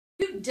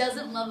Who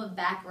doesn't love a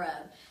back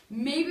rub?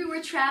 Maybe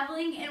we're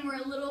traveling and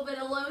we're a little bit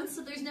alone,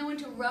 so there's no one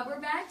to rub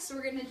our back, so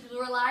we're going to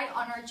rely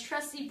on our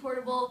trusty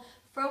portable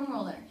foam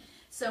roller.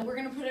 So we're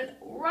going to put it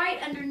right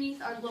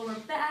underneath our lower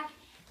back,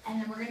 and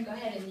then we're going to go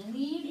ahead and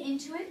lean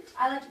into it.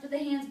 I like to put the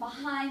hands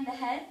behind the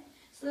head,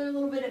 so they're a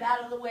little bit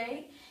out of the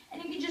way.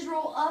 And you can just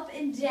roll up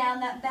and down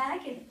that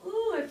back, and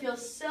ooh, it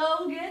feels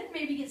so good.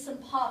 Maybe get some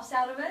pops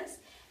out of us.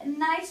 A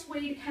nice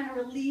way to kind of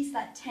release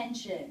that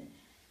tension.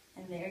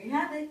 And there you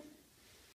have it.